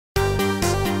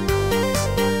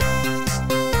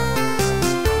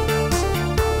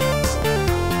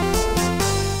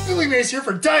is here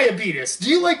for diabetes. Do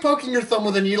you like poking your thumb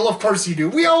with a needle? Of course you do.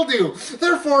 We all do.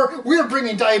 Therefore, we're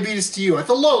bringing diabetes to you at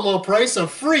the low, low price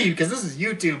of free, because this is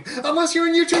YouTube. Unless you're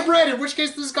in YouTube Red, in which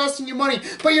case this is costing you money,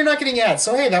 but you're not getting ads.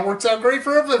 So hey, that works out great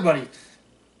for everybody.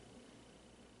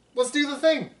 Let's do the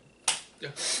thing.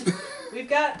 We've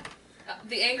got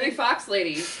the Angry Fox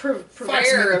Lady,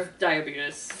 purveyor of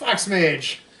diabetes.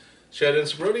 FoxMage.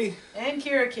 ShadowDancerBrony. and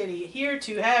KiraKitty here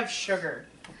to have sugar.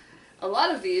 A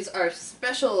lot of these are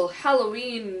special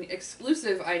Halloween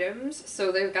exclusive items,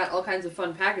 so they've got all kinds of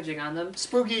fun packaging on them.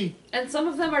 Spooky. And some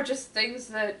of them are just things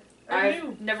that Are I've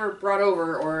new. never brought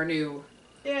over or knew.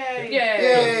 Yay! Yay!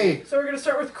 Yay! So we're gonna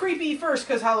start with creepy first,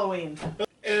 cause Halloween.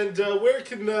 And where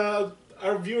can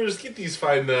our viewers get these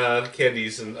fine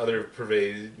candies and other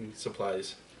pervading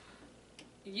supplies?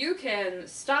 You can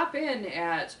stop in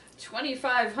at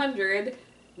 2500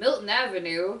 Milton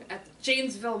Avenue at the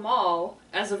Janesville Mall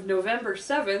as of November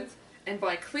 7th and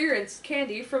buy clearance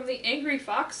candy from the Angry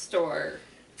Fox store.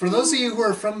 For those of you who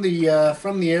are from the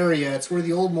area, it's where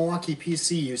the old Milwaukee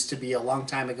PC used to be a long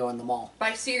time ago in the mall.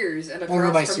 By Sears and Over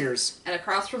across by from, Sears. and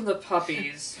across from the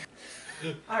puppies.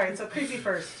 Alright, so creepy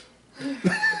first.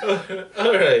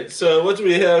 Alright, so what do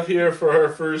we have here for our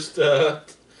first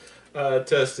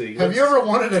testing? Have you ever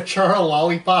wanted a Chara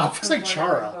lollipop? It's like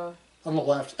Chara on the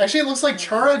left. Actually, it looks like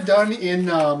Chara done in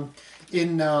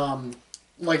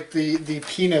like the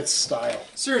Peanuts style.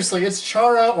 Seriously, it's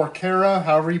Chara or Kara,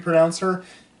 however you pronounce her.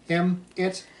 Him,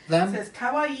 it, them. It says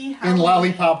kawaii In Halloween.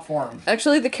 lollipop form.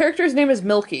 Actually, the character's name is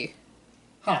Milky.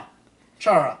 Huh.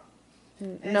 Chara.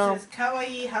 It No. says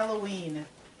kawaii Halloween.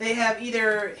 They have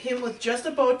either him with just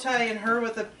a bow tie and her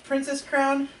with a princess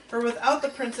crown, or without the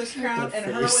princess crown and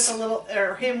her face. with a little,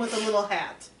 or him with a little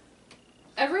hat.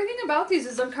 Everything about these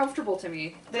is uncomfortable to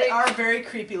me. They Like- are very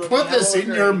creepy looking. Put this I will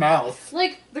in agree. your mouth.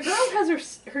 Like, the girl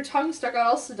has her tongue stuck out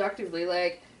all seductively,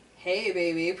 like, hey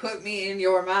baby, put me in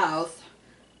your mouth.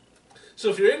 So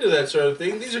if you're into that sort of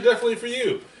thing, these are definitely for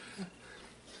you.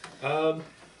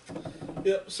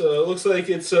 Yep, so it looks like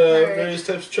it's various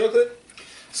types of chocolate.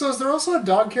 So is there also a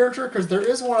dog character? Because there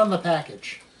is one on the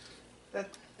package.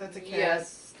 That's a cat.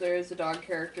 Yes, there is a dog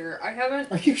character. I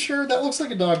haven't Are you sure? That looks like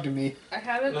a dog to me.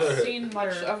 Alright. seen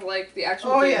much of, like, the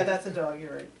actual Oh thing. yeah, that's a dog.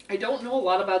 You're right. I don't know a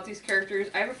lot about these characters.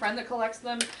 I have a friend that collects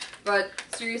them, but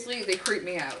seriously, they creep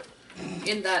me out.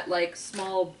 In that, like,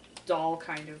 small doll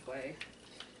kind of way.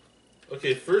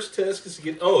 Okay, first test is to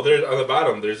get... Oh, there on the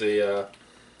bottom, there's a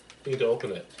thing to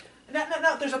open it. No.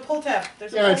 There's a pull tab.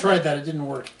 There's a Yeah, I pull tried tab. that. It didn't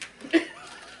work.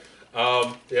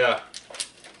 Yeah.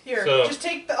 Here, So- just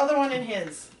take the other one in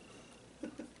his.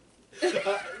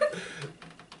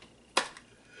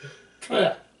 Try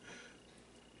it.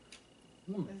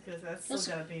 Because that's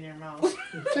still gotta be in your mouth.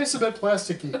 Tastes a bit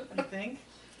plasticky. You think?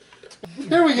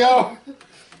 Here we go.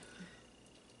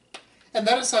 And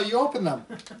that is how you open them.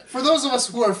 For those of us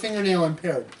who are fingernail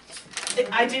impaired.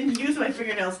 I didn't use my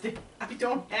fingernails. I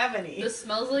don't have any. This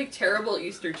smells like terrible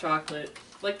Easter chocolate.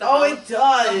 Like the Oh, it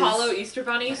does. The hollow Easter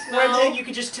bunny smell. Where then you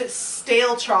could just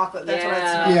stale chocolate. That's what it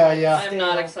Yeah. smells. Yeah, yeah. I'm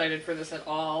not Stale. excited for this at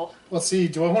all. Let's see.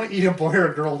 Do I want to eat a boy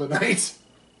or a girl tonight?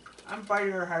 I'm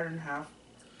biting her hard in half.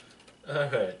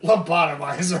 Alright.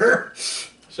 Lobotomizer.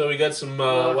 So we got some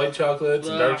white chocolate,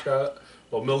 some dark chocolate,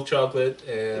 well, milk chocolate,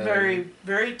 and... Very,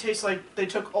 very tastes like they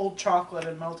took old chocolate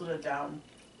and melted it down.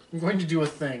 I'm going to do a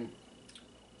thing.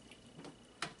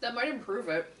 That might improve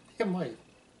it. It might.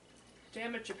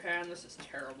 Damn it, Japan, this is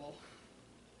terrible.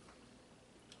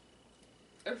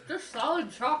 It's just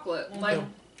solid chocolate. Like,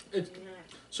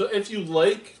 So if you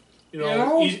like, You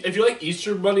know? if you like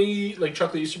Easter bunny, like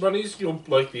chocolate Easter bunnies, you'll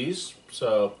like these.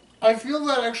 So I feel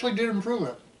that actually did improve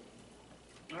it.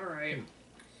 alright.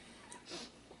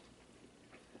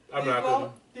 I'm not gonna.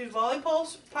 These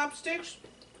lollipops, pop sticks,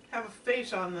 have a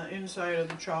face on the inside of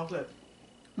the chocolate.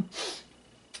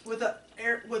 with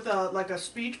like a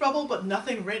speech bubble, but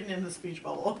nothing written in the speech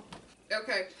bubble.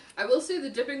 Okay, I will say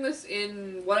that dipping this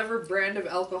in whatever brand of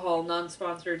alcohol,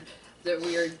 non-sponsored, that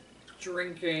we are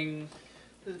drinking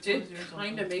did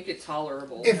kind of make it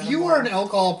tolerable. If you are an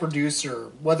alcohol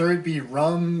producer, whether it be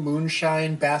rum,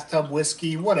 moonshine, bathtub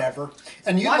whiskey, whatever,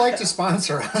 and you'd like to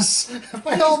sponsor us,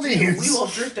 by all means. We will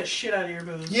drink the shit out of your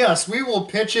booze. Yes, we will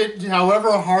pitch it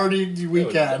however hard we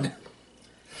can.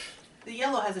 The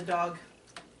yellow has a dog.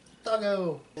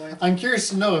 Doggo. I'm curious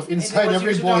to know if inside what's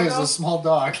every yours, a boy is doggo? a small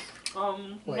dog.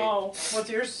 Wait. No. What's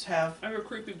yours have? I'm a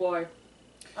creepy boy.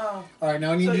 Oh. Alright,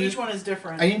 now I need So to each one is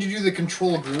different. I need to do the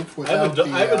control group I without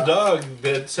have a dog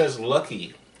that says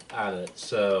 "lucky" on it.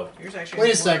 So Yours actually Wait a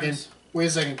has second. words. Wait a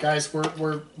second, guys.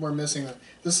 We're missing it.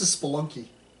 This is Spelunky. You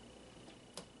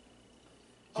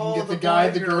can Oh, get the the guy,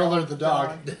 boy, the girl, or the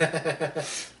dog.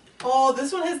 Oh,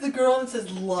 this one has the girl and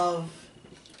says love.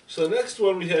 So the next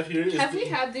one we have here is... Have we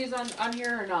had these on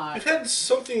here or not? We've had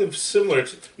something of similar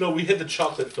to... No, we had the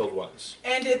chocolate-filled ones.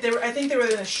 And I think they were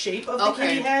in the shape of the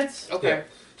kitty heads. Okay. Yeah.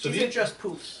 So these are just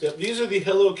poops. Yeah, these are the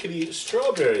Hello Kitty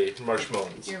strawberry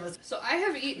marshmallows. Here, let's So I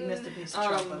have eaten missed a piece of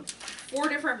chocolate. 4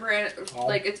 different brands.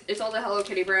 Like it's all the Hello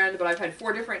Kitty brand, but I've had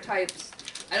 4 different types.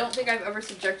 I don't think I've ever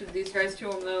subjected these guys to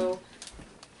them though.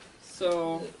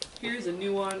 So here's a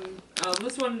new one.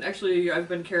 This one actually I've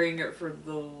been carrying it for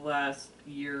the last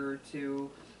year or 2.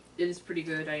 It is pretty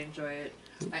good. I enjoy it.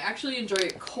 I actually enjoy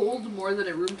it cold more than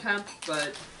at room temp,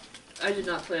 but I did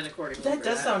not plan accordingly. That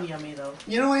does sound yummy though.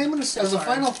 You know, I am going to say, as a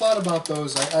final thought about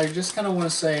those, I just kind of want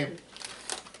to say,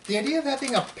 the idea of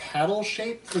having a paddle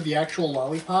shape for the actual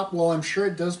lollipop, while I'm sure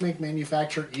it does make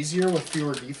manufacture easier with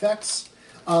fewer defects,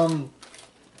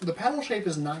 the paddle shape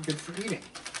is not good for eating.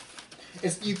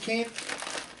 You can't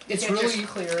really just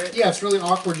clear it. Yeah, it's really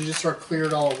awkward to just start clear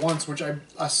it all at once, which I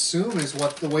assume is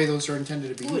the way those are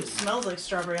intended to be. Ooh, it eaten. smells like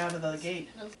strawberry out of the gate.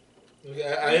 Okay,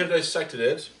 I have dissected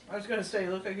it. I was gonna say,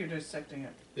 look like you're dissecting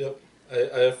it. Yep.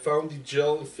 I have found the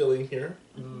gel filling here.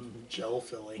 Gel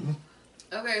filling.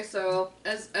 Okay, so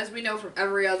as we know from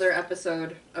every other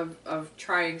episode of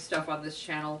trying stuff on this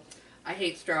channel, I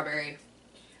hate strawberry.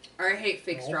 Or I hate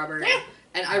fake strawberry.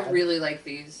 And I really like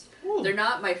these. Ooh. They're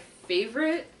not my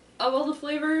favorite of all the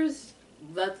flavors.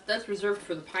 That's reserved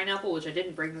for the pineapple, which I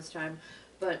didn't bring this time.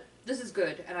 But this is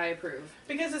good, and I approve.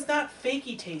 Because it's not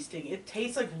fakey tasting. It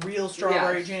tastes like real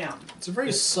strawberry jam. It's a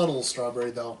very subtle strawberry,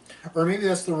 though. Or maybe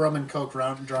that's the rum and Coke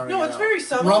drowning No, it it's out. very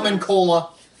subtle. Rum and cola.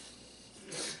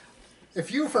 If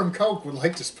you from Coke would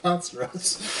like to sponsor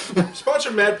us.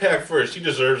 Sponsor Mad Pack first. He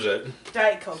deserves it.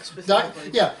 Diet Coke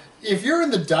specifically. Yeah, if you're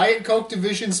in the Diet Coke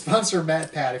division, sponsor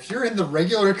Matt Pat. If you're in the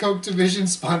regular Coke division,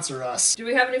 sponsor us. Do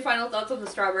we have any final thoughts on the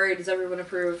strawberry? Does everyone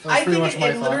approve? That's I pretty think much my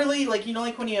it thought. literally, like, you know,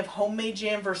 like when you have homemade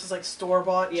jam versus like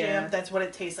store-bought Yeah. jam, that's what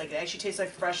it tastes like. It actually tastes like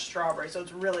fresh strawberry, so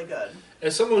it's really good.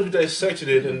 As someone who dissected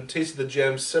it and tasted the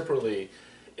jam separately,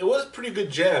 it was pretty good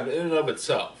jam in and of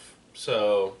itself.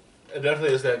 So it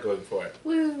definitely has that going for it.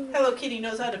 Woo. Hello Kitty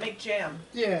knows how to make jam.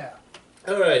 Yeah.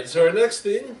 Alright, so our next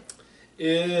thing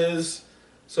is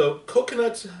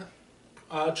coconut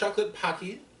chocolate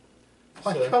Pocky.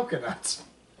 Why coconut?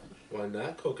 Why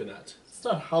not coconut? It's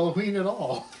not Halloween at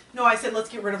all. No, I said let's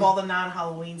get rid of all the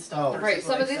non-Halloween stuff. Oh. first, Right, is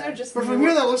some what of I these said. are just But from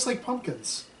here, that looks like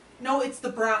pumpkins. No, it's the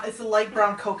brown. It's the light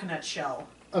brown coconut shell.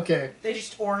 Okay. They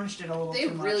just oranged it a little They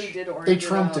too much. really did orange They it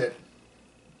trumped up. it.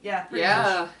 Yeah. pretty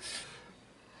Yeah.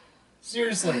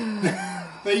 Seriously.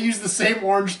 They use the same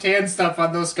orange tan stuff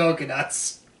on those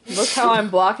coconuts. Look how I'm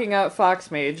blocking out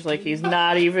FoxMage like he's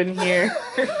not even here.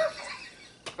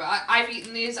 But I've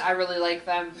eaten these. I really like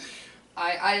them.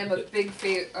 I am a big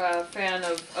fan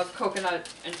of coconut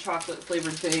and chocolate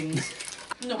flavored things.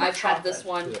 No, I've had this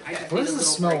one. Yeah. I just What need does a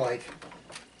this little smell break. like?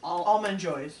 Almond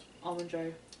Joys. Almond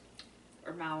Joy.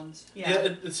 Or Mounds. Yeah.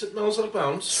 It smells like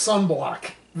bounce.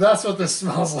 Sunblock. That's what this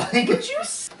smells like. Would you?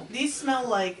 These smell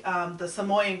like the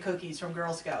Samoan cookies from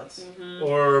Girl Scouts.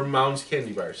 Or Mounds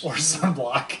candy bars. Or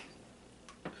sunblock.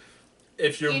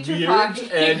 If you're Eat your weird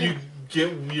Pocky. and you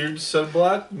get weird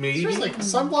sunblock, maybe. Seriously,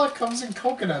 sunblock comes in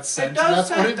coconut It scent. does. That's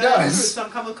what it That's true. does. Some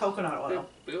come with coconut oil.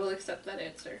 We will accept that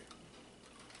answer.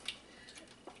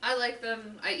 I like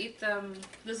them. I eat them.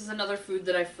 This is another food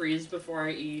that I freeze before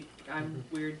I eat. I'm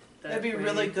weird. That'd be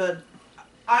really good.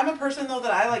 I'm a person though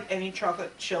that I like any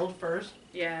chocolate chilled first.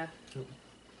 Yeah.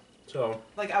 So,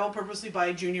 Like I will purposely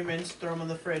buy Junior Mints, throw them in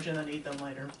the fridge, and then eat them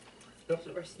later.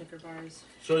 Or Snicker bars.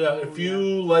 so yeah, if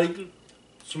you like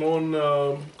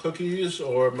Samoan cookies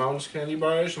or Mounds candy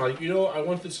bars, like, I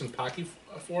want this in Pocky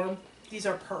form. These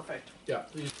are perfect. Yeah,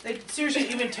 these. They seriously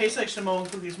even taste like Samoan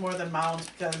cookies more than Mounds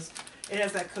because it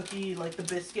has that cookie, like the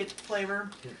biscuit flavor.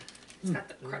 It's got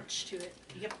the crunch to it.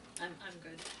 Yep. I'm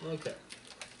good. Okay.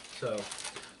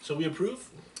 So we approve?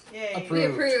 Yay. Approved. We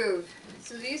approve.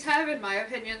 So these have, in my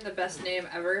opinion, the best name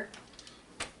ever.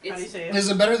 How do you It's, say it? Is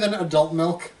it better than adult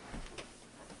milk?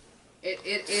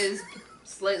 it is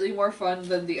slightly more fun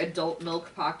than the adult milk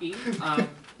Pocky.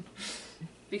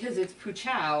 Because it's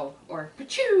Poochow or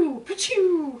Pachoo,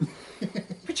 Pachoo,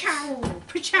 Pachow,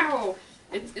 Pachow.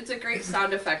 It's a great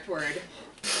sound effect word.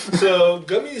 So,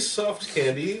 gummy soft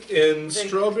candy in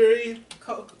strawberry.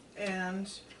 Coke and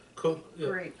Yeah.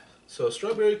 grape. So,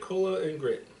 strawberry, cola, and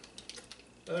grape.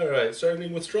 Alright,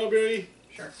 starting with strawberry.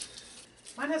 Sure.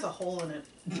 Mine has a hole in it.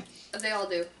 They all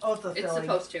do. Oh, it's the It's filling.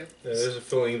 supposed to. There's a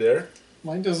filling there.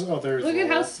 Mine does. Oh, there's. Look at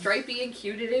how roll. stripy and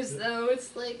cute it is, though.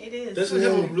 It's like It is. Doesn't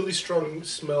have a really strong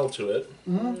smell to it.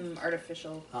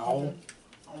 artificial. Ow.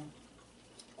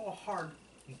 Oh, hard.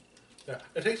 Yeah,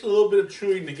 it takes a little bit of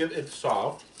chewing to get it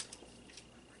soft.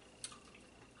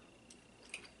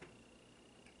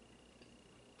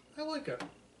 I like it.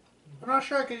 I'm not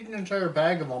sure I could eat an entire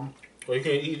bag of them. Well, you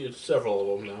can eat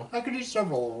several of them now. I could eat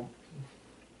several of them.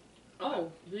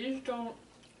 Oh, these don't.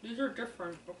 These are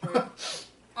different. Okay.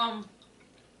 I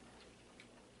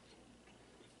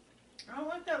don't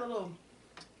like that little.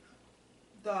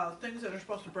 The things that are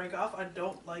supposed to break off. I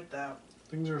don't like that.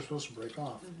 Things are supposed to break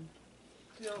off.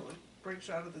 You know, it breaks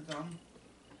out of the gum.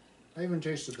 I haven't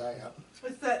tasted that yet.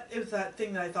 It was that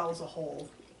thing that I thought was a hole.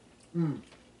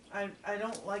 I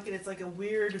don't like it. It's like a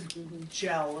weird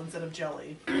gel instead of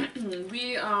jelly.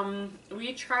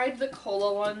 We tried the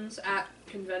cola ones at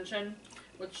convention,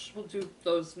 which we'll do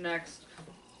those next,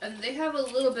 and they have a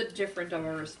little bit different of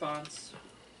a response.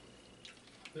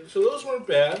 So those weren't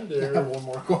bad. I They're... have one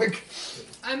more quick.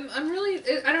 I'm really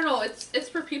I don't know. It's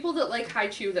for people that like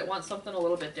haichu that want something a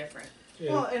little bit different.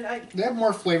 Yeah. Well, and They have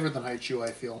more flavor than haichu, I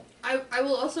feel. I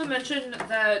will also mention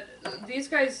that these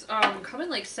guys come in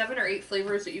like 7 or 8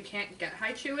 flavors that you can't get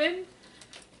haichu in.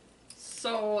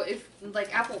 So if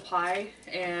like apple pie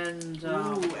and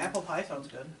ooh, apple pie sounds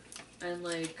good. and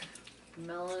like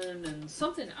melon and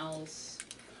something else.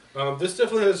 This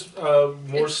definitely has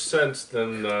more scent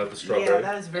than the strawberry. Yeah,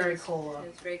 that is very cola.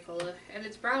 It's very cola, and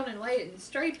it's brown and white and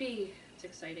stripy. It's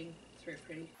exciting. It's very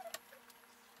pretty.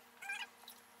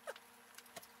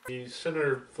 The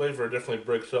center flavor definitely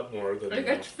breaks up more than... It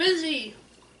gets fizzy.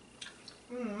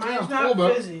 Mine's Yeah, a little not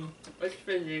bit. fizzy. It's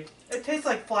fizzy. It tastes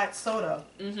like flat soda.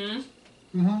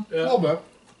 Mm-hmm. A Yeah. little bit.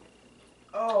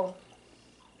 Oh. Oh,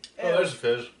 there's a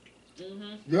fizz.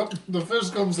 Mm-hmm. Yep, the fizz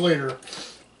comes later.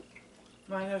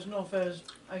 Mine has no fizz.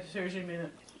 I seriously mean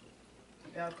it.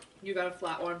 Yep. You got a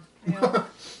flat one. Yeah.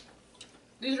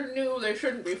 These are new. They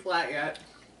shouldn't be flat yet.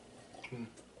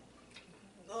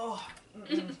 Oh.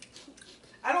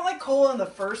 I don't like cola in the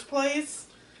first place,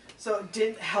 so it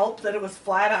didn't help that it was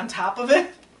flat on top of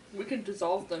it. We can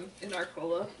dissolve them in our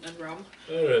cola and rum.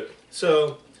 Alright,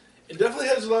 so it definitely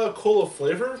has a lot of cola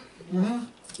flavor.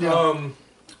 Yeah.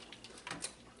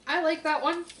 I like that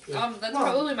one. Yeah. That's Well-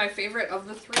 probably my favorite of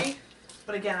the 3.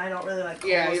 But again, I don't really like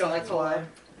cola. Yeah, you so don't like that's cola.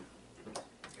 why.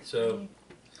 So,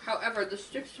 However, this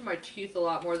sticks to my teeth a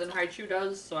lot more than haichu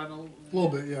does, so I'm A little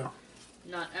bit, yeah.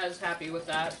 not as happy with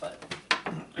that, but...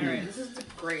 Alright, this is the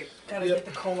grape. Gotta Yep. get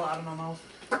the cola out of my mouth.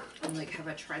 I'm like, have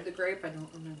I tried the grape? I don't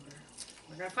remember.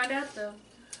 We're gonna find out, though.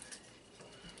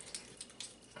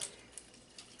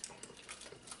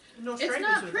 No It's strangers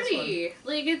not with this one. pretty.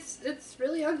 Like, it's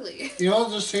really ugly. You know what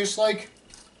this tastes like?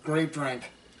 Grape drink.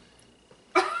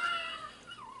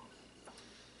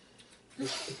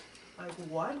 Like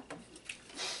what?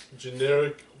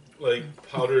 generic, like,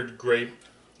 powdered grape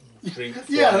drink.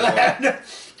 Yeah, formula. that.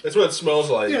 That's what it smells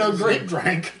like. You know, grape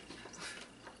drink.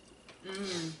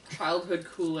 Childhood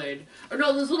Kool-Aid. Or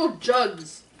no, those little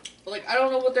jugs. Like, I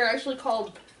don't know what they're actually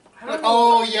called. I don't know.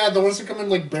 Oh, yeah, the ones that come in,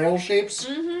 like, barrel shapes.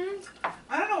 Mm-hmm.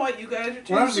 I don't know what you guys are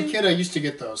tasting. When I was a kid, I used to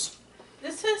get those.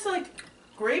 This tastes like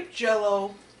grape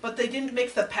jello, but they didn't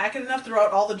mix the packet enough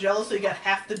throughout all the jello, so you got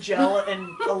half the gel and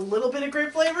a little bit of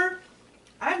grape flavor.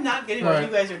 I'm not getting what Right.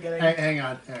 you guys are getting. Hang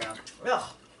on. Ugh.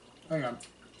 Hang on.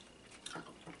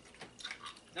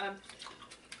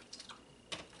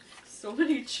 So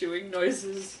many chewing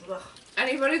noises. Ugh.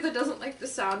 Anybody that doesn't like the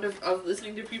sound of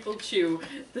listening to people chew,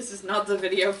 this is not the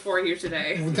video for you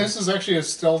today. This is actually a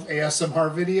stealth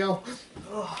ASMR video.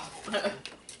 Ugh.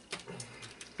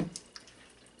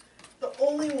 The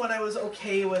only one I was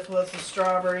okay with was the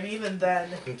strawberry, and even then,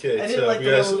 Okay, I didn't so like we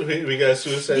the got, little- we got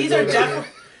suicide. these are note. definitely.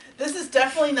 This is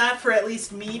definitely not for at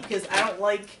least me because I don't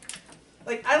like.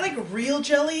 Like I like real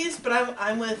jellies, but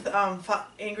I'm with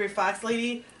Angry Fox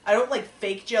Lady. I don't like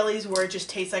fake jellies where it just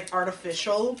tastes like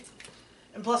artificial.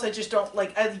 And plus, I just don't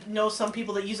like. I know some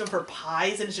people that use them for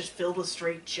pies and it's just filled with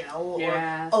straight gel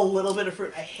Yeah. or a little bit of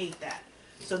fruit. I hate that.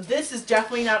 So this is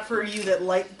definitely not for you.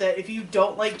 That if you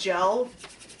don't like gel,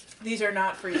 these are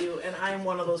not for you. And I'm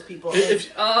one of those people. If-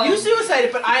 You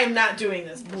suicided, but I am not doing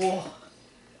this. Whoa.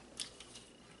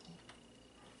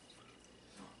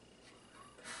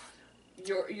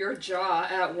 Your jaw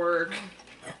at work.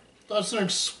 That's an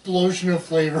explosion of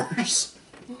flavors.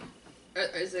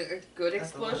 Is it a good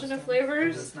That's the explosion last of one.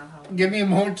 flavors? That's not how. Give me a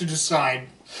moment to decide.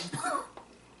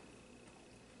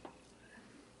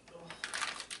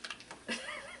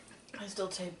 I still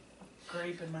taste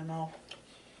grape in my mouth.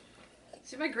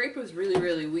 See, my grape was really,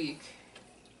 really weak.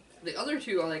 The other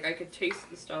two, like, I could taste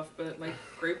the stuff, but my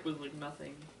grape was like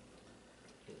nothing.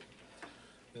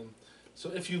 So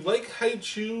if you like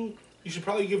haichu, you should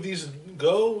probably give these a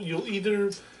go. You'll either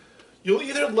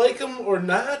like them or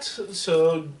not.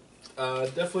 So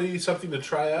Definitely something to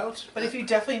try out. But if you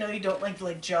definitely know you don't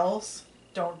like gels,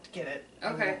 don't get it. You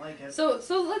Okay. won't like it. So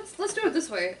let's do it this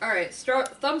way. All right.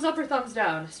 Thumbs up or thumbs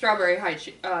down? Strawberry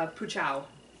Puchow.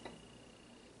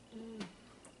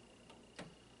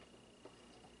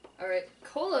 All right.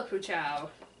 Cola Puchow.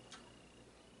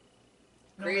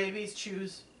 No Green. babies,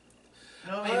 choose.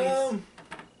 No babies.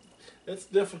 That's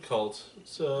difficult.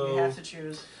 So You have to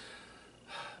choose.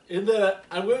 in that,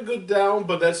 I'm going to go down,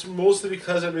 but that's mostly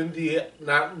because I'm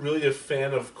not really a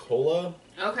fan of cola.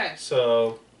 Okay.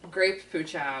 So Grape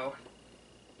Puchow.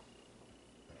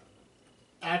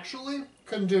 Actually,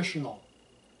 conditional.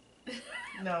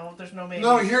 No, there's no babies.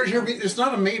 No, here, it's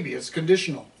not a maybe, it's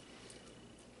conditional.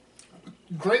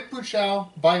 Grape Puchow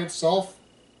by itself,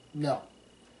 no.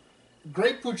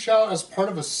 Grape Puchow as part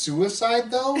of a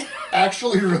suicide, though,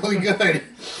 actually really good.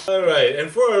 all right, and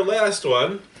for our last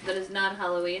one, That is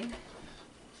non-Halloween.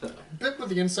 Bit with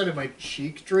the inside of my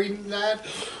cheek during that.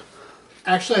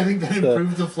 Actually, I think that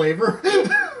improved the flavor.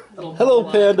 Little Hello,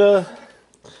 blood. Panda.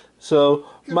 So,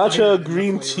 Good matcha vitamin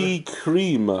green flavor. tea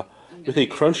cream with a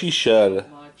crunchy shell.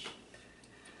 Much.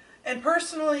 And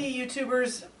personally,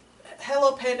 YouTubers,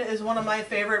 Hello Panda is one of my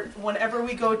favorite. Whenever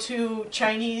we go to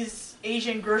Chinese,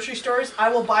 Asian grocery stores, I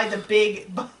will buy the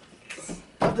big box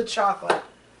of the chocolate.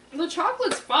 The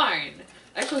chocolate's fine.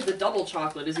 Actually, the double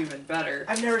chocolate is even better.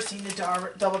 I've never seen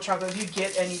the double chocolate. If you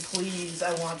get any, please,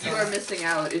 I want You are some. missing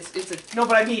out. It's a No,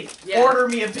 but I mean, Yeah. order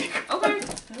me a big. okay.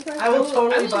 Okay. I will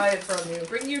totally will buy it from you.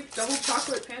 Bring you double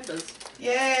chocolate pandas.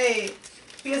 Yay!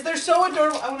 Because they're so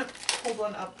adorable. I want to hold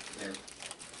one up there.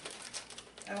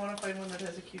 I want to find one that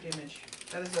has a cute image.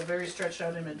 That is a very stretched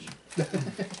out image.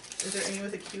 Is there any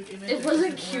with a cute image? It that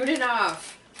wasn't doesn't cute work?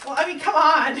 enough. Well, I mean, come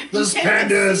on. This You can't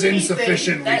panda even is see anything.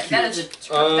 insufficiently That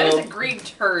is a green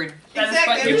turd. That is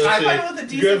Exactly. fucking I let's find see. it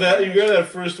with a You got decent that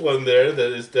first one there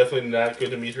that is definitely not going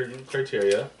to meet her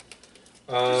criteria.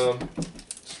 No.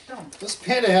 This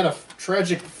panda had a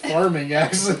tragic farming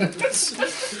accident.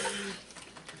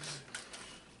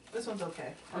 This one's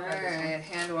okay. I'll have this one. Alright,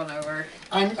 hand one over.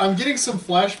 I'm getting some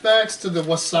flashbacks to the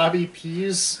wasabi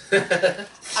peas.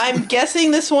 I'm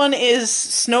guessing this one is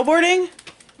snowboarding.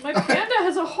 My panda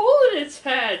has a hole in its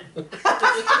head.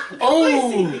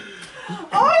 Oh!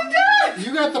 Oh, I'm done!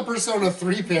 You got the Persona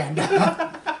 3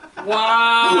 panda.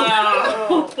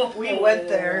 Wow. We went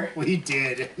there. We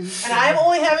did. And I'm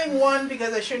only having one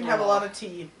because I shouldn't have a lot of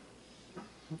tea.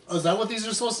 Oh, is that what these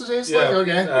are supposed to taste Yeah, like?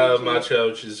 Okay. matcha,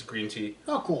 which is green tea.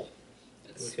 Oh, cool.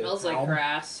 It smells like Ow.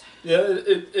 grass. Yeah,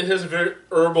 it has a very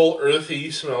herbal,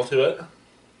 earthy smell to it.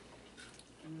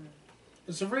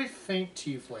 It's a very faint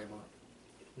tea flavor.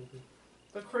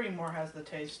 The cream more has the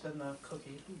taste than the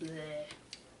cookie.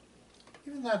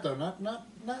 Even that though, not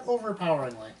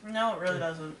overpoweringly. No, it really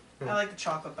doesn't. I like the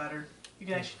chocolate better. You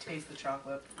can actually taste the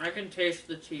chocolate. I can taste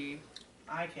the tea.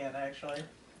 I can't actually.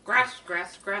 Grass,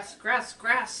 grass, grass, grass,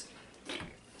 grass.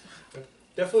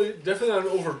 Definitely not an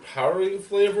overpowering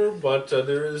flavor, but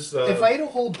there is. If I ate a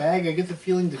whole bag, I get the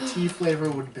feeling the tea flavor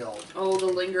would build. Oh, the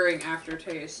lingering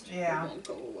aftertaste. Yeah. It won't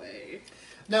go away.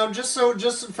 Now, just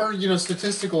for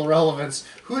statistical relevance,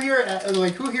 who here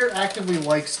actively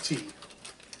likes tea?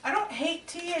 I don't hate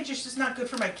tea. It just is not good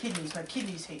for my kidneys. My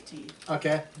kidneys hate tea.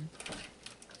 Okay.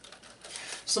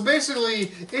 So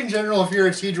basically, in general, if you're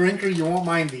a tea drinker, you won't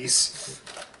mind these.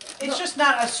 It's just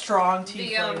not a strong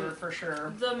tea The, flavor for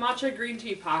sure. The matcha green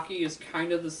tea Pocky is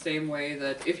kind of the same way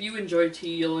that if you enjoy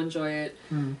tea, you'll enjoy it.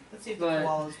 Let's see if the but-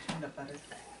 koala's tuned up better.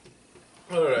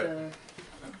 Alright.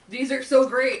 These are so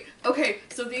great. Okay,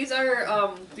 so these are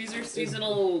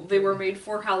seasonal. They were made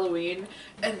for Halloween,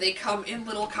 and they come in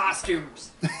little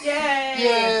costumes. Yay!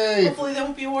 Yay! Hopefully they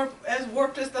won't be as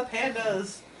warped as the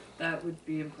pandas. That would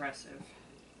be impressive.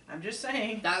 I'm just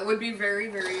saying. That would be very,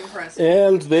 very impressive.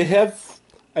 And they have,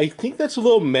 I think that's a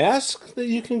little mask that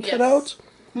you can cut Yes.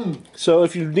 out. So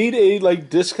if you need a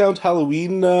discount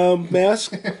Halloween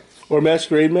mask or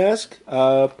masquerade mask,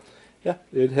 yeah,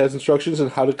 it has instructions on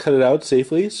how to cut it out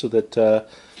safely so that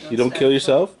you don't kill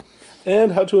yourself,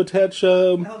 and how to attach I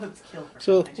love its kill for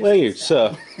so I just lanyards. hate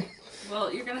So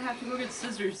Well, you're gonna have to go get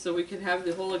scissors so we can have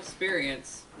the whole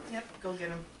experience. that. Yep, go get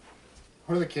them.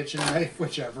 Or the kitchen knife,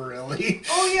 whichever, really.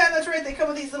 Oh yeah, that's right. They come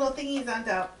with these little thingies on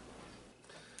top.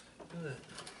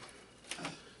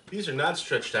 These are not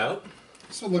stretched out.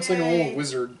 This one looks like a Yay. little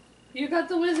wizard. You got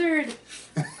the wizard.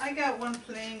 I got one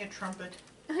playing a trumpet.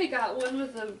 I got one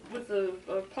with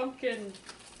a pumpkin.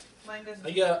 Mine doesn't.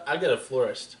 I got a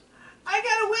florist. I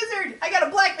got a wizard. I got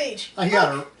a black mage. I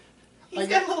got Look, a, He's I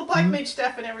got got- little black mage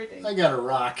stuff and everything. I got a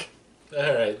rock.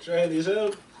 Alright, try these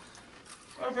out.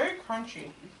 Oh, very crunchy.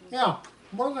 Yeah,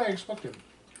 more than I expected.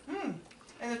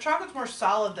 And the chocolate's more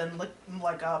solid than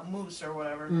like a mousse or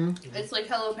whatever. It's like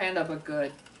Hello Panda, but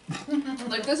good.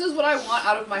 Like, this is what I want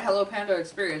out of my Hello Panda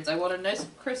experience. I want a nice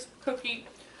crisp cookie.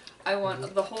 I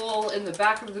want the hole in the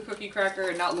back of the cookie cracker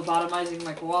and not lobotomizing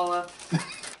my koala.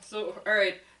 So,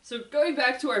 alright. So, going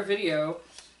back to our video,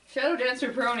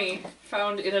 ShadowDancerBrony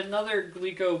found in another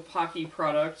Glico Pocky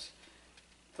product,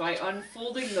 by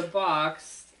unfolding the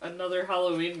box, another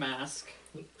Halloween mask.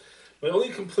 My only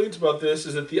complaint about this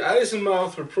is that the eyes and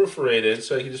mouth were perforated,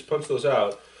 so I can just punch those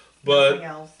out. But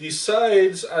the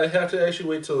sides, I have to actually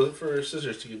wait for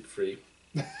scissors to get free.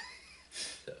 And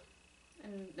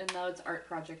now it's art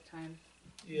project time.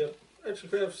 Yep, arts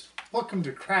and crafts. Welcome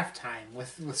to Craft Time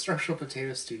with Structural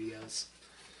Potato Studios.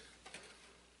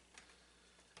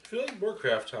 If you like more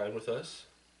craft time with us,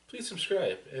 please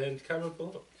subscribe and comment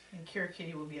below. And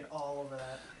KiraKitty will be all over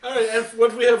that. Alright, and what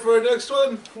do we have for our next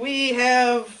one? We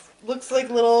have, looks like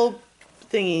little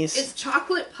thingies. It's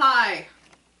chocolate pie!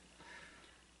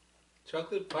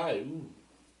 Chocolate pie, ooh.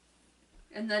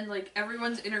 And then, like,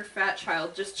 everyone's inner fat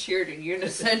child just cheered in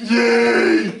unison.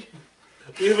 Yay!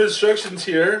 We have instructions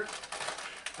here.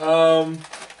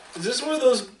 Is this one of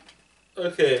those...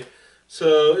 Okay,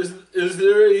 so is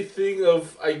there a thing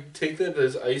of... I take that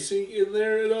as icing in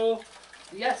there at all?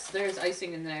 Yes, there's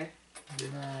icing in there.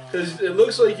 Because it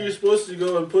looks like you're supposed to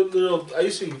go and put little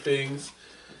icing things.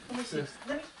 Let me see.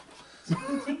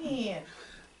 Thingy.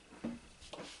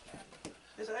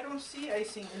 Because I don't see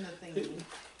icing in the thingy.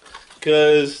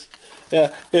 Because,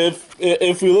 yeah,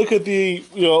 if we look at the,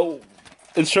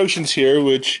 instructions here,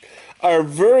 which are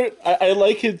very, I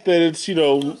like it that it's,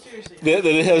 that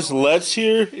it has let's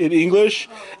here in English,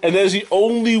 and that's the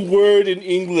only word in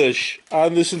English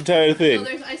on this entire thing. No,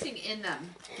 there's icing in them.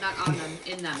 Not on them,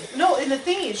 in them. No, in the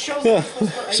thingy, it shows Yeah. that you're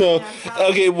supposed to put icing So, on top.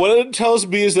 okay, what it tells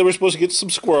me is that we're supposed to get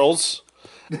some squirrels,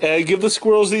 and give the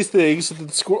squirrels these things. So that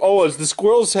the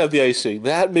squirrels have the icing.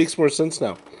 That makes more sense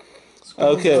now.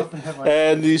 Okay,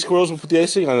 and the squirrels will put the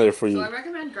icing on there for So you. I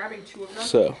recommend grabbing 2 of them.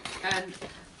 So,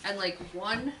 And like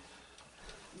one,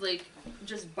 like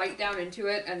just bite down into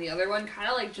it, and the other one kind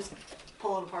of like just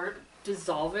Pull it apart.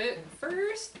 dissolve it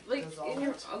first, like Dissolve in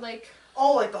your it? like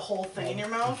Oh, like the whole thing in your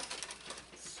mouth?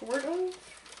 sort of.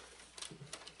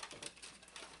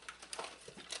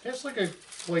 It's like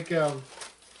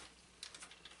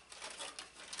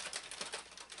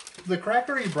the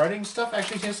crackery breading stuff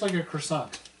actually tastes like a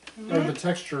croissant. Or the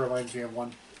texture reminds me of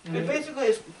one. It basically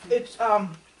is, it's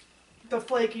the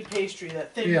flaky pastry,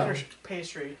 that thin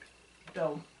pastry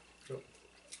dough.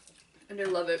 And I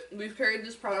love it. We've carried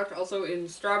this product also in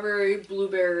strawberry,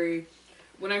 blueberry.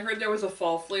 When I heard there was a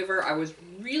fall flavor, I was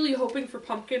really hoping for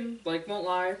pumpkin, like, won't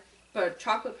lie. But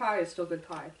chocolate pie is still good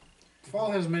pie.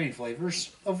 Fall has many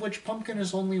flavors, of which pumpkin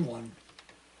is only one.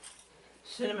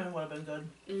 Cinnamon would have been good.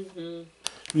 Mm-hmm.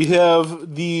 we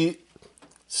have the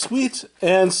sweet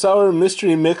and sour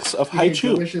mystery mix of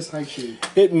haichu. Delicious haichu.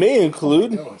 It may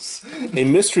include a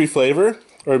mystery flavor,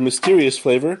 or mysterious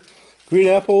flavor, green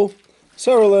apple,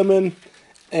 sour lemon,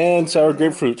 and sour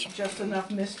grapefruit. Just enough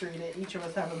mystery that each of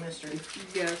us have a mystery.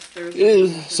 Yes, there's. It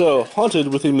is so haunted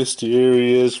with a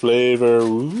mysterious flavor.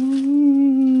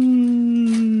 Ooh.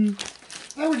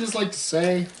 I would just like to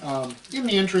say, in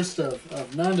the interest of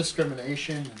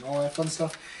non-discrimination and all that fun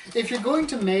stuff, if you're going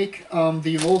to make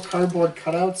the little cardboard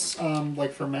cutouts,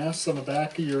 like for masks on the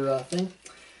back of your thing,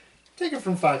 take it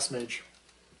from FoxMage.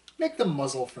 Make them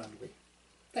muzzle-friendly.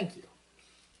 Thank you.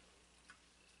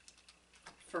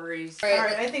 Furries.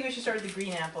 Alright, I think we should start with the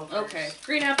green apple first. Okay.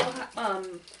 Green apple,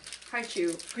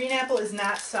 haichu. Green apple is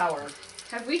not sour.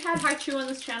 Have we had haichu on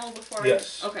this channel before?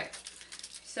 Yes. Okay.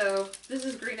 So, this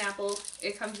is green apple.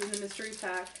 It comes in the mystery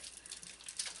pack.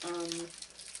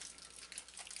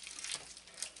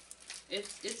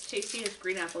 It's tasty. It's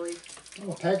green apple-y.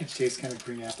 Oh, package tastes kind of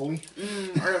green apple-y.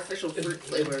 Artificial fruit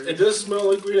flavor. It does smell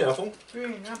like green apple.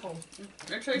 Green apple.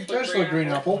 It It tastes like green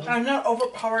apple. I'm not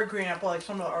overpowered green apple like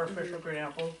some of the artificial green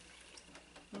apple.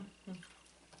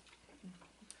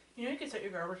 You know, you can set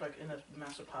your garbage like in a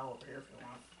massive pile over here if you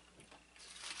want.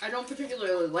 I don't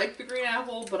particularly like the green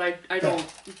apple, but I don't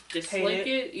dislike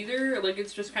it either. Like,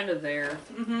 it's just kind of there.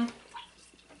 Mm-hmm.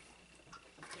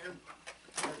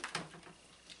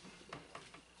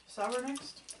 Sour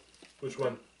next? Which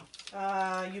one?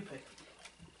 You pick.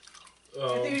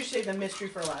 I think we should save the mystery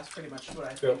for last, pretty much is what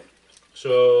I think. Yep.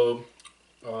 So,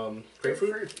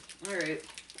 grapefruit? Alright.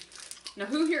 Now,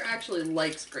 who here actually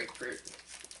likes grapefruit?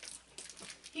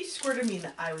 He squirted me in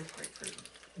the eye with grapefruit.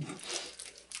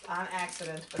 On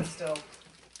accident, but still.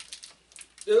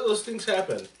 Yeah, those things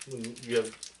happen when you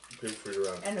have grapefruit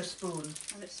around. And a spoon.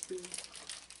 On a spoon.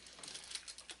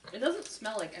 It doesn't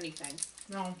smell like anything.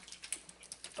 No.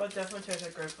 Oh, it definitely tastes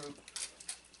like grapefruit.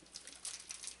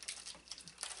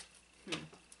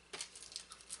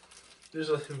 There's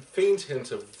a faint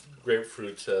hint of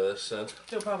grapefruit scent.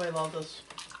 You'll probably love this.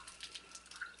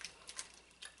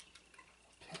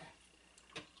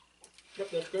 Yep,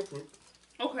 that's grapefruit.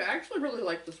 Okay, I actually really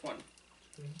like this one.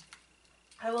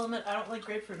 I will admit, I don't like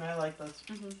grapefruit and I like this.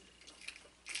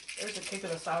 There's a kick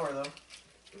of the sour though.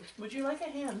 Would you like a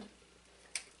hand?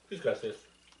 Who's got this?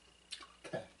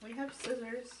 Okay. We have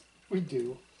scissors. We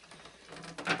do.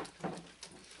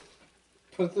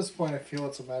 But at this point, I feel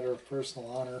it's a matter of personal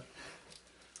honor.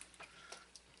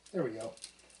 There we go.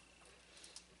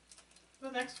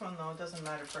 The next one though, it doesn't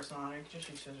matter personal honor, just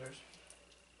use scissors.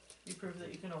 You prove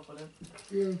that you can open it.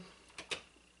 Yeah.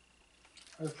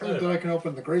 I've proved that I can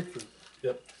open the grapefruit.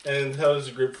 Yep. And how does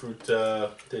the grapefruit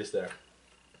taste there?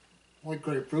 Like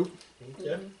grapefruit.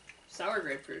 Yeah. Sour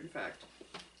grapefruit, in fact.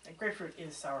 And grapefruit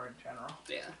is sour in general.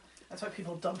 Yeah. That's why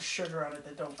people dump sugar on it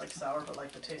that don't like sour but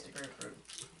like the taste of grapefruit.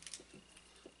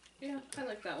 Yeah, I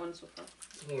like that one so far.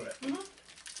 Alright.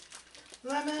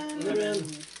 Lemon.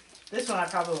 This one I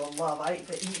probably will love. I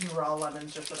eat raw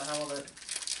lemons just for the hell of it.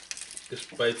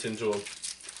 Just bites into them.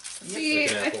 See,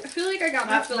 Like an I apple. feel like I got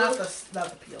my fill Not of...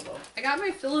 the peel though. I got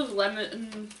my fill of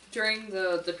lemon during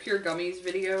the Pure Gummies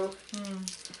video.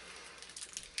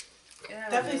 Yeah,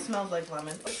 Definitely smells like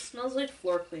lemon. It smells like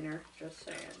floor cleaner, just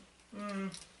saying. I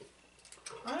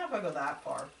don't know if I go that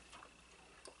far.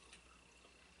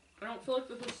 I don't feel like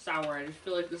this is sour, I just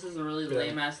feel like this is a really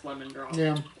lame-ass lemon drop.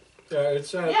 Yeah. Yeah,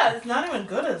 it's Yeah, it's not even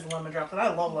good as lemon drops, and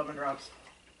I love lemon drops.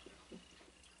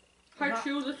 Hi,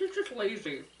 Chew, this is just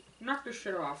lazy. Knock this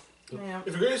shit off. Yeah.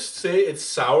 If you're going to say it's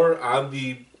sour on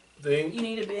the thing, You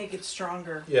need to make it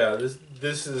stronger. yeah,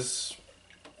 this is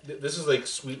like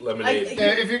sweet lemonade.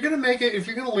 Yeah, if you're gonna make it, if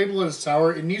you're gonna label it as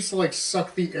sour, it needs to like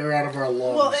suck the air out of our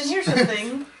lungs. Well, and here's the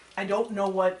thing. I don't know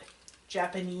what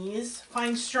Japanese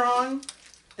find strong,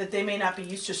 that they may not be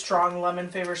used to strong lemon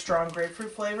flavors, strong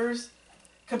grapefruit flavors.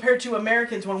 Compared to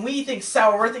Americans, when we think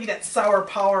sour, we're thinking that sour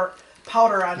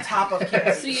powder on top of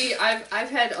candy. See, I've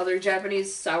had other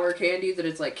Japanese sour candy that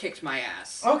it's like kicked my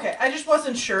ass. Okay, I just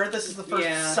wasn't sure. This is the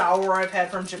first sour I've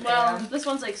had from Japan. Well, this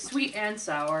one's like sweet and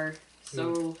sour,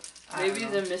 so maybe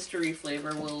the mystery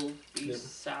flavor will be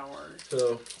sour.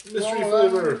 So, mystery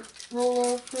flavor.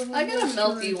 I got a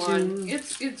melty one.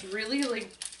 It's really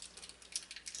like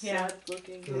sad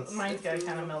looking. Mine's got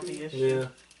kind of melty-ish. Yeah.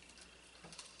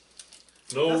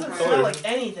 No Doesn't color. smell like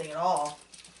anything at all.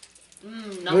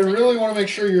 They really want to make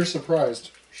sure you're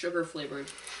surprised. Sugar flavored.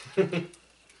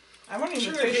 I wouldn't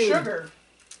even taste sugar.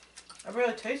 I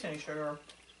barely taste any sugar.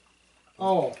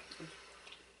 Oh.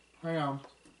 Hang on.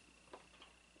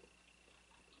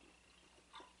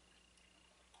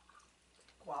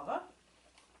 Guava?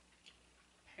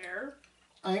 Pear?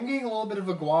 I'm getting a little bit of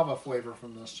a guava flavor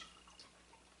from this.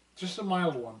 Just a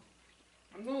mild one.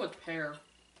 I'm going with pear.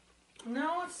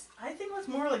 No, I think it's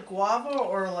more like guava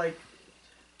or like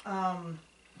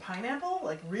pineapple,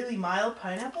 like really mild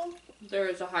pineapple. There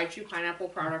is a high chew pineapple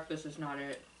product. This is not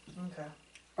it. Okay.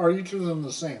 Are each of them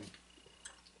the same?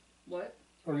 What?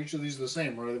 Are each of these the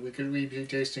same? Or could we be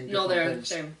tasting different No, they're things?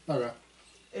 the same. Okay.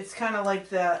 It's kind of like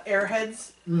the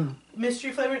Airheads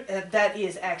mystery flavor. That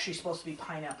is actually supposed to be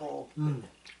pineapple.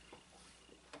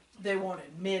 They won't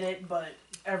admit it, but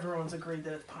everyone's agreed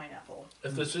that it's pineapple.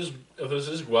 If this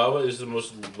is guava, is the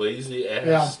most lazy ass.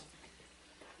 Yeah.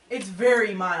 It's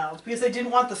very mild because I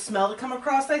didn't want the smell to come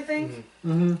across, I think.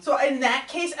 So in that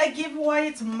case, I give why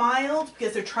it's mild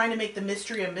because they're trying to make the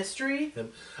mystery a mystery.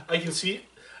 I can see.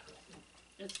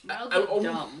 It's mildly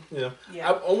dumb. Yeah.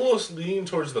 I'm almost leaning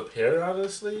towards the pear,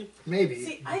 honestly. Maybe.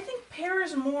 See, I think pear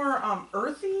is more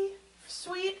earthy,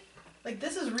 sweet. Like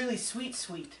this is really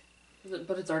sweet.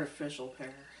 But it's artificial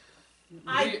pear.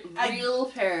 Real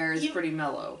pear is pretty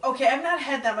mellow. Okay, I've not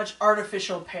had that much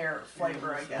artificial pear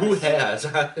flavor, I guess. Who has?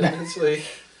 Honestly.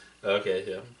 Okay,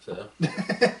 yeah. So.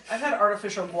 I've had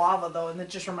artificial guava though, and it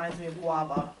just reminds me of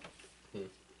guava.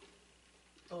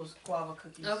 Those guava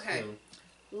cookies. Okay.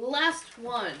 Last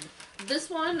one. This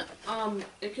one,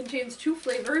 it contains 2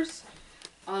 flavors.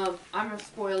 I'm gonna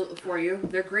spoil it for you.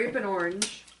 They're grape and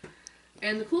orange.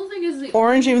 And the cool thing is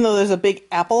Orange, even though there's a big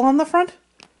apple on the front?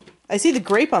 I see the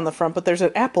grape on the front, but there's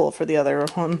an apple for the other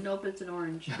one. Nope, it's an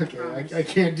orange. Okay, I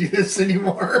can't do this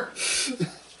anymore.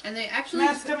 And they actually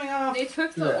Mask coming off. They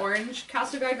took the orange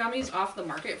Casugai gummies off the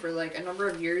market for like a number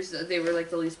of years. They were like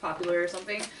the least popular or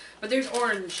something. But there's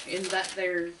orange in that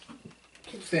their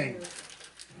Thing.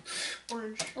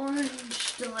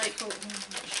 Orange, delightful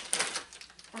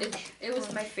orange. It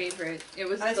was my favorite. It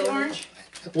was I see orange.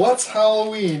 What's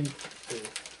Halloween?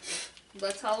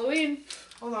 That's Halloween.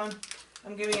 Hold on.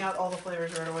 I'm giving out all the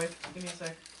flavors right away. Give me a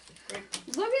sec. Great.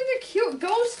 Look at the cute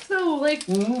ghost, though. Like,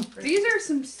 Mm-hmm. these are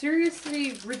some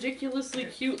seriously, ridiculously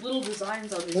cute little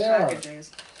designs on these They are.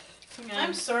 packagings.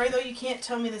 I'm sorry though, you can't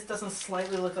tell me this doesn't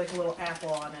slightly look like a little apple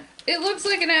on it. It looks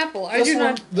like an apple.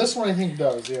 This one I think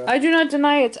does, yeah. I do not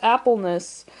deny its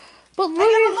appleness. But look I got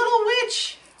a at little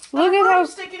witch! Look On a at how-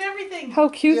 stick and everything! how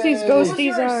cute these Yay. ghosties What's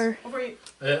yours? are. Over you.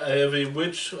 I have a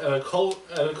witch and a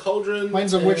cauldron.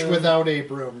 Mine's a witch and- without a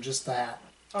broom, just the hat.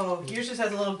 Oh, yours just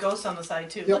has a little ghost on the side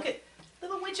too. Yep. Look at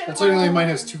little witch and That's only mine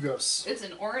has 2 ghosts. It's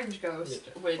an orange ghost,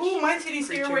 which... Ooh, mine's getting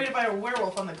creature. scared away by a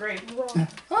werewolf on the grape. Oh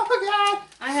my god!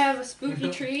 I have a spooky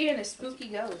tree and a spooky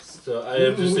ghost. So I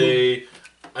have just a.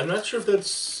 I'm not sure if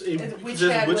that's a It's a witch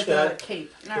that's hat witch with a hat.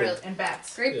 cape Not really. and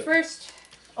bats. Grape Yeah. first.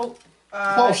 Oh,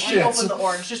 You shit. open the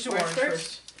orange. Just do Orange orange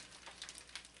first?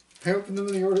 first. I opened them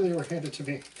in the order they were handed to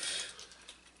me.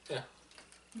 Yeah.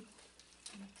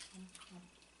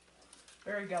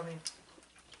 Very gummy.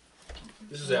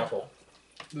 This is apple.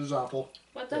 This is apple.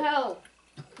 What the hell?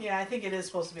 Yeah, I think it is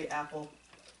supposed to be apple.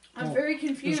 I'm Oh, very It's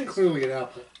confused. clearly an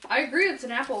apple. I agree, it's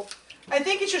an apple. I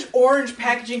think it's just orange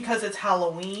packaging because it's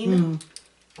Halloween.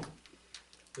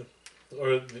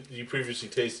 Or you previously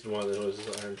tasted one that was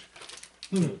orange.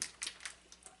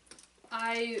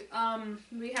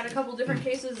 We had a couple different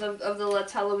cases of the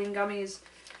Let's Halloween gummies.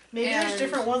 Maybe there's And-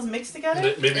 different ones mixed together.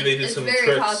 Maybe they did It's some very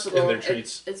tricks possible. in their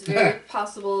treats. It's very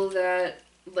possible that,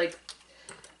 like,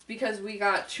 because we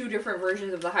got 2 different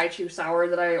versions of the High Chew Sour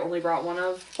that I only brought one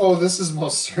of. Oh, this is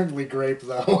most certainly grape,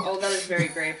 though. Oh, that is very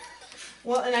grape.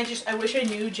 Well, and I wish I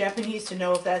knew Japanese to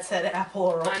know if that said apple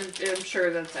or. I'm sure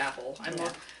that's apple.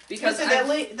 Because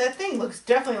that thing looks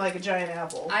definitely like a giant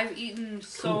apple. I've eaten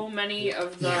so many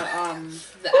of the Ooh,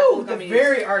 apple the gummies.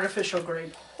 very artificial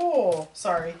grape. Oh,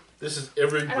 sorry. This is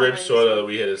every don't grape mind soda this.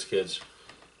 we had as kids.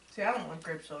 See, I don't like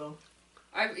grape soda.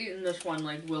 I've eaten this one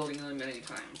like willingly many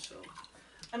times. So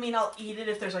I mean, I'll eat it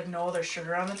if there's like no other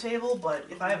sugar on the table, but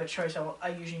if I have a choice, I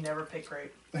usually never pick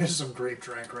grape. There's some grape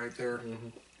drink right there.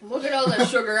 look at all that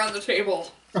sugar on the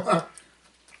table.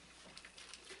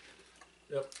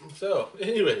 Yep. So,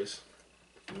 anyways.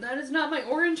 That is not my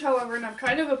orange, however, and I'm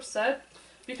kind of upset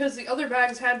because the other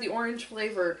bags had the orange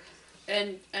flavor,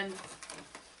 and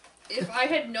if I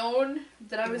had known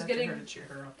that I was getting, Cheer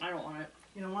her up. I don't want it.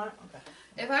 You know what? Okay.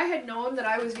 If I had known that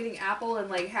I was getting apple in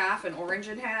like half and orange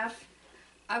in half,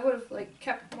 I would have like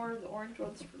kept more of the orange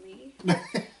ones for me.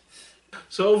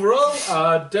 So overall,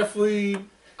 definitely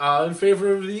in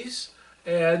favor of these,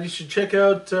 and you should check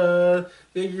out the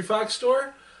Angry Fox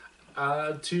store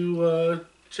to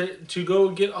go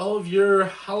get all of your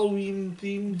Halloween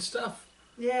themed stuff.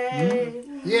 Yay!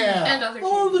 Yeah. And other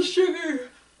All the candy. sugar.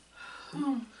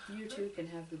 You too can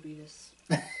have the beatus.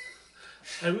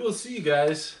 And we will see you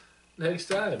guys next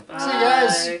time. See you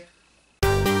guys.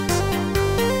 Bye.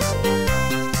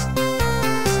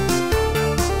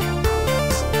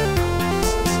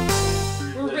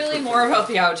 We're really more about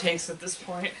the outtakes at this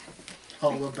point.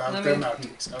 All about Let them me-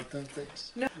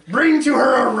 outtakes. No. Bring to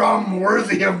her a rum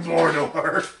worthy of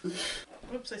Mordor.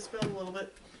 Oops, I spilled a little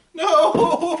bit. No!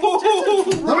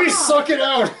 Let me suck it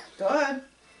out. Go ahead.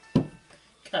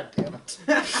 God damn it.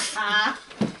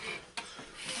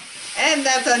 And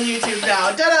that's on YouTube now.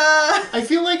 Ta-da! I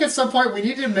feel like at some point we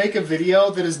need to make a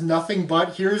video that is nothing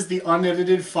but here's the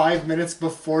unedited 5 minutes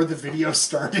before the video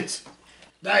started.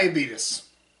 Diabetes.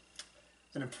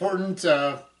 An important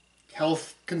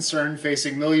health concern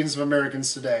facing millions of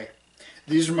Americans today.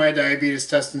 These are my diabetes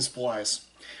testing supplies.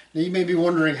 Now you may be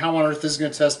wondering how on earth this is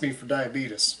going to test me for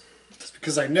diabetes. It's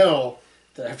because I know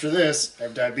that after this I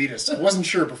have diabetes. I wasn't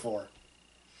sure before.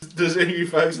 Does Angry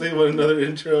Fox Lady want another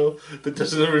intro that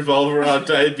doesn't revolve around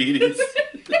diabetes?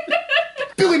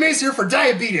 Billy Mays here for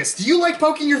diabetes. Do you like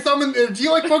poking your thumb with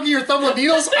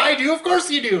needles? I do. Of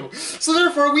course you do. So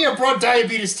therefore, we have brought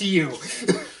diabetes to you.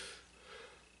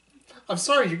 I'm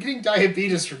sorry, you're getting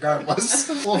diabetes regardless.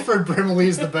 Wilfred Brimley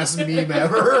is the best meme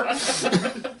ever.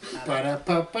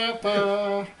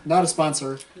 Ba-da-ba-ba-ba. Not a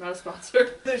sponsor. Not a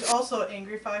sponsor. There's also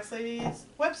Angry Fox Lady's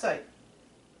website.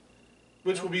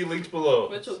 Which will be linked below.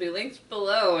 Which will be linked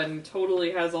below and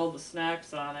totally has all the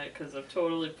snacks on it because I've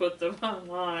totally put them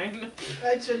online.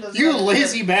 I shouldn't have You said it.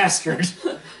 lazy bastard.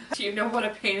 Do you know what a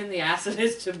pain in the ass it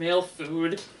is to mail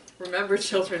food? Remember,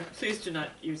 children, please do not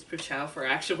use Puchow for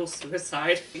actual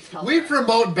suicide. We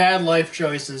promote bad life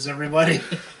choices, everybody.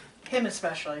 Him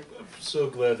especially. I'm so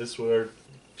glad this is what our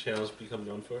channel's become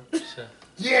known for. So,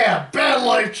 Yeah, bad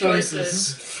life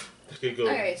choices. I could go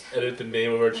Alright. edit the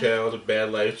name of our channel to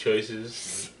Bad Life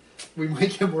Choices. We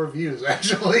might get more views,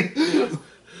 actually.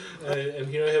 And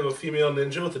here I have a female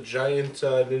ninja with a giant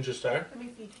ninja star. Let me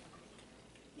see.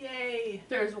 Yay!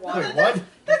 There's No, water. Wait, what?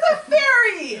 That's a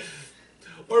fairy!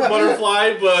 Or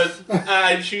butterfly, but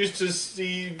I choose to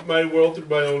see my world through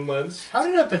my own lens. How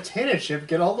did a potato chip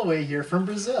get all the way here from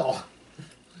Brazil?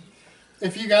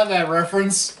 If you got that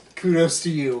reference, kudos to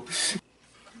you.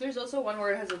 There's also one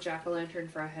where it has a jack-o'-lantern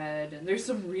for a head, and there's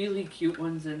some really cute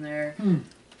ones in there.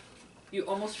 You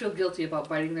almost feel guilty about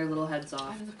biting their little heads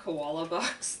off. And the koala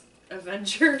box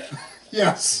Avenger.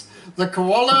 Yes, the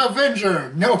Koala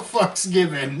Avenger. No fucks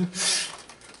given.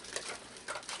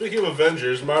 Speaking of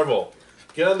Avengers, Marvel,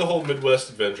 get on the whole Midwest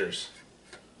Avengers.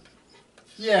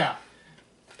 Yeah.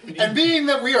 And being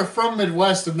that we are from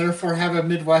Midwest and therefore have a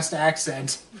Midwest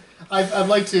accent, I'd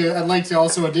like to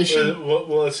also audition. Well,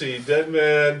 let's see.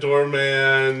 Deadman,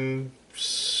 Doorman,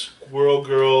 Squirrel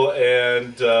Girl,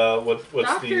 and what's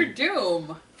Dr. the...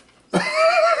 Doom.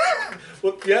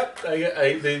 Well, yep,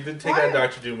 they did take Why? on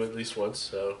Dr. Doom at least once,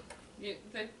 so...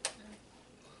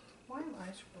 Why am I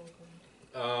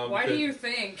scrolling? Why do you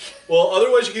think? Well,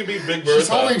 otherwise you can be Big Bertha. She's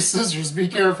holding scissors. Be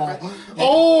careful.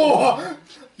 Oh,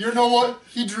 you know what?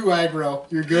 He drew aggro.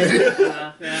 You're good.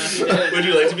 Yeah, he did. Would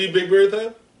you like to be Big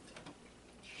Bertha?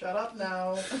 Shut up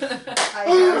now. I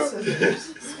have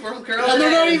scissors. Squirrel Girl. And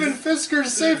they're not is. even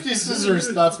Fisker's safety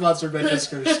scissors. Not sponsored by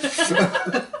Fisker's.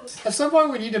 At some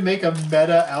point, we need to make a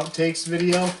meta outtakes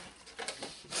video.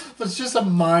 It's just a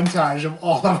montage of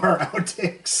all of our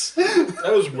outtakes.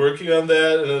 I was working on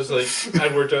that, and I was like,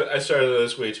 I started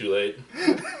this way too late.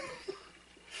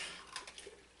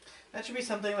 That should be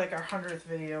something like our 100th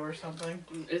video or something.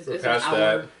 Is We're an past hour,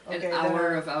 that. an Okay, then hour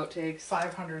our of outtakes.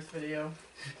 500th video.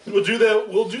 We'll do that.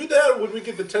 We'll do that when we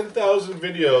get the 10,000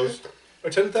 videos or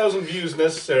 10,000 views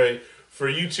necessary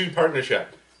for YouTube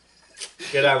partnership.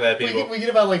 Get on that, people. We get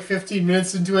about like 15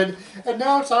 minutes into it, and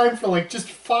now time for like just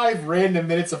 5 random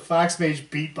minutes of FoxMage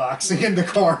beatboxing in the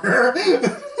corner.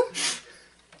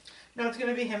 No, it's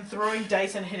gonna be him throwing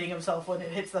dice and hitting himself when it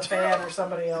hits the fan or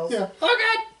somebody else. Yeah.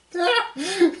 Oh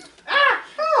god!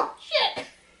 Oh, shit!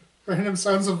 Random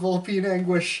sounds of Volpian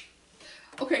anguish.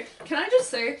 Okay, can I just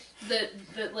say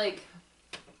that like,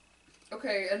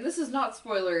 okay, and this is not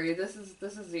spoilery. This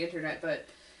is the internet, but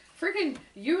freaking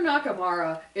Yu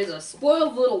Nakamura is a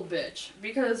spoiled little bitch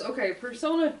because okay,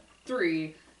 Persona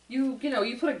 3, you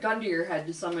put a gun to your head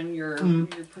to summon your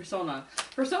persona.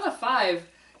 Persona 5,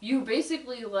 you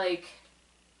basically like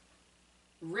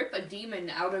rip a demon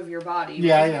out of your body. Which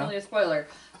Yeah, is yeah. only a spoiler.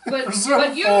 But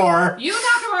Persona Yu 4.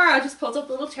 Nakamura just pulls up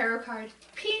the little tarot card.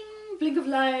 Ping, blink of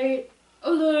light.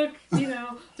 Oh look,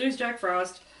 there's Jack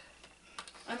Frost.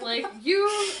 I'm like, you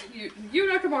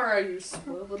Nakamura, you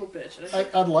spoiled little bitch. And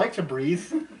I'd like to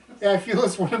breathe. Yeah, I feel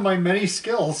it's one of my many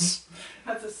skills.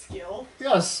 That's a skill.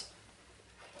 Yes.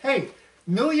 Hey,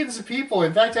 millions of people,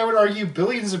 in fact I would argue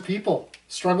billions of people,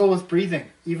 struggle with breathing,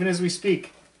 even as we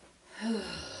speak.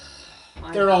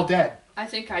 They're all dead. I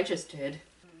think I just did.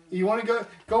 You want to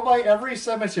go by every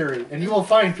cemetery, and you will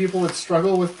find people that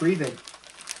struggle with breathing.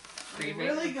 You're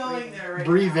really going there right now.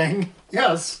 Breathing.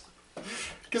 Yes.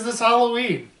 Because it's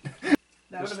Halloween. That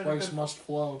The would have been a spice good... must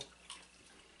flow.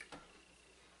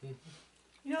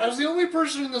 You know, As the only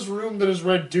person in this room that has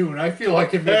read Dune, I feel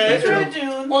like it Hey, makes I me read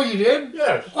feel... Dune. Oh, you did?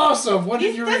 Yes. Awesome. When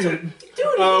did you read That's- it?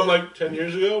 Dude, Like 10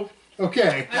 years ago.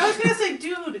 Okay. I was gonna say,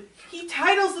 dude, he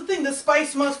titles the thing, "The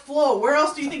Spice Must Flow." Where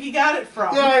else do you think he got it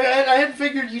from? Yeah, I had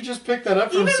figured you just picked that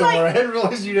up from Even somewhere. my- I hadn't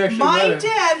realized you'd actually My read it.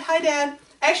 dad, hi dad,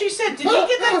 actually said, "Did you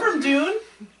get that from Dune?"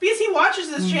 Because he watches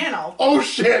this channel. Oh,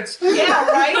 shit. Yeah,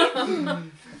 right?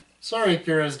 Sorry,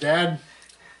 Kira's dad.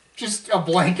 Just a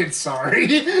blanket sorry.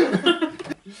 Love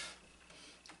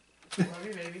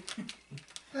you, baby.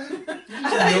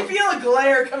 I feel a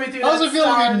glare coming through. How does that it feel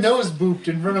to stars. be nose booped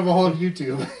in front of a whole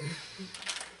YouTube?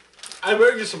 I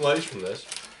better get some lights from this.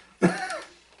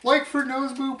 Like for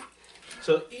nose boop?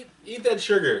 So eat that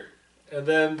sugar, and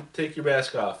then take your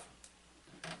mask off.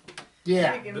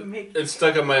 Yeah. Make- It's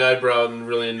stuck on my eyebrow and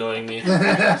really annoying me.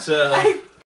 So I